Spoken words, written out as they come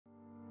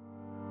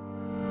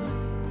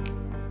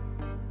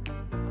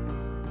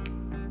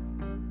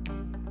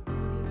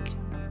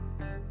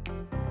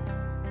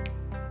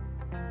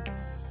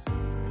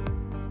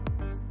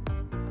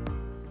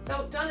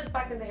Donna's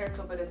back in the hair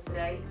club with us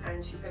today,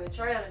 and she's going to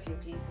try on a few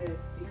pieces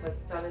because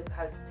Donna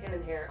has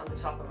thinning hair on the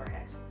top of her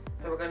head.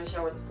 So we're going to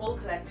show her the full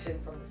collection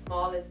from the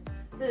smallest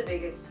to the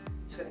biggest.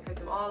 She's going to clip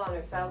them all on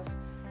herself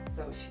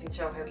so she can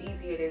show how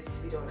easy it is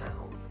to be done at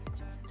home.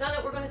 Donna,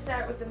 we're going to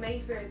start with the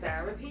Mayfair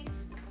Zara piece.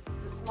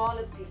 It's the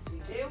smallest piece we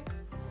do.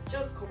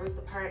 Just covers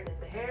the part in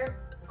the hair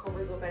and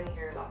covers up any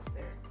hair loss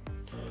there.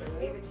 So I'm going to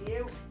leave it to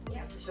you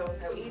to show us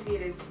how easy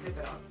it is to clip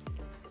it on.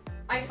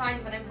 I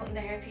find when I'm putting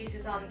the hair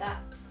pieces on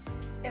that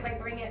if I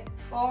bring it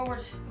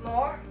forward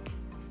more,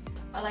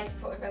 I like to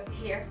put it about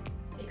here,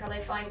 because I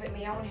find with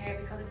my own hair,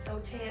 because it's so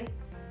thin,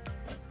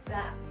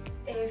 that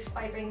if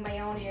I bring my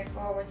own hair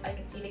forward I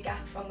can see the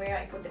gap from where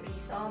I put the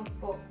piece on,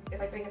 but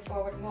if I bring it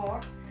forward more,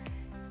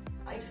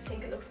 I just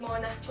think it looks more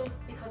natural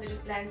because it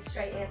just blends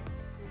straight in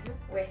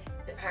with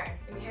the part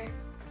in my hair.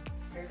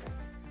 Perfect.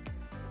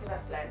 Look at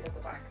that blend at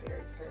the back there,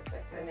 it's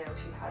perfect. And now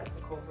she has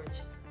the coverage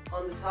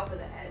on the top of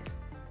the head,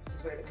 which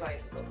is where the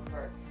client was looking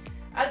for.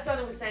 As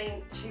Donna was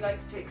saying, she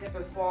likes to clip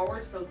it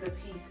forward so the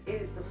piece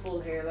is the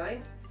full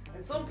hairline.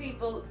 And some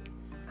people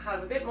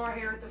have a bit more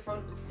hair at the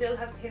front but still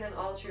have thinning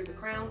all through the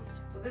crown.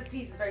 So this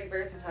piece is very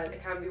versatile.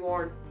 It can be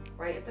worn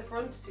right at the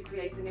front to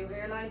create the new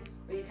hairline,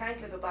 but you can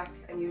clip it back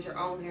and use your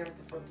own hair at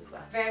the front as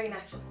well. Very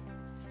natural.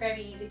 It's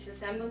very easy to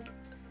assemble.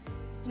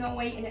 No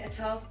weight in it at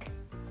all.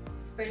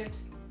 It's brilliant.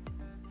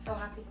 So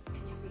happy.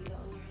 Can you feel it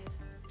on your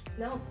head?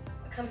 No,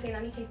 I can't feel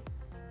anything,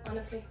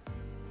 honestly.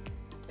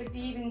 It'd be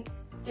even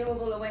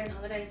doable away on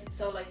holidays. It's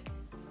so light.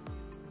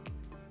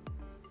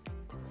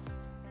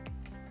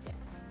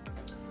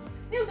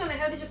 Now Donna,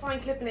 how did you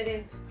find clipping it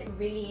in? It's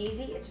really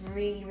easy. It's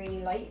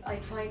really light.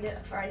 I'd find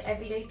it for an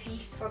everyday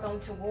piece for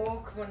going to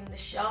work, running the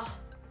shop,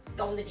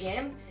 going to the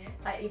gym.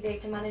 That you'd be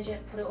able to manage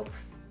it, put it up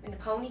in a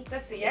pony.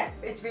 That's it, yeah.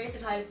 It's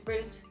versatile. It's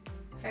brilliant.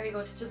 Very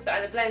good.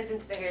 And it blends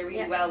into the hair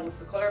really well. Once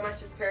the colour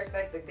match is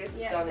perfect, like this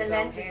is Donna's the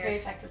length own is hair.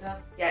 perfect as well.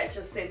 Yeah, it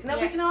just sits. Now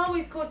we can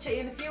always cut you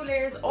in a few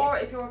layers, or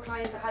if you're a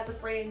client that has a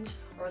fringe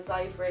or a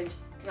side fringe,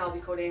 it can all be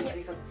cut in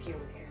because it's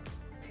human hair.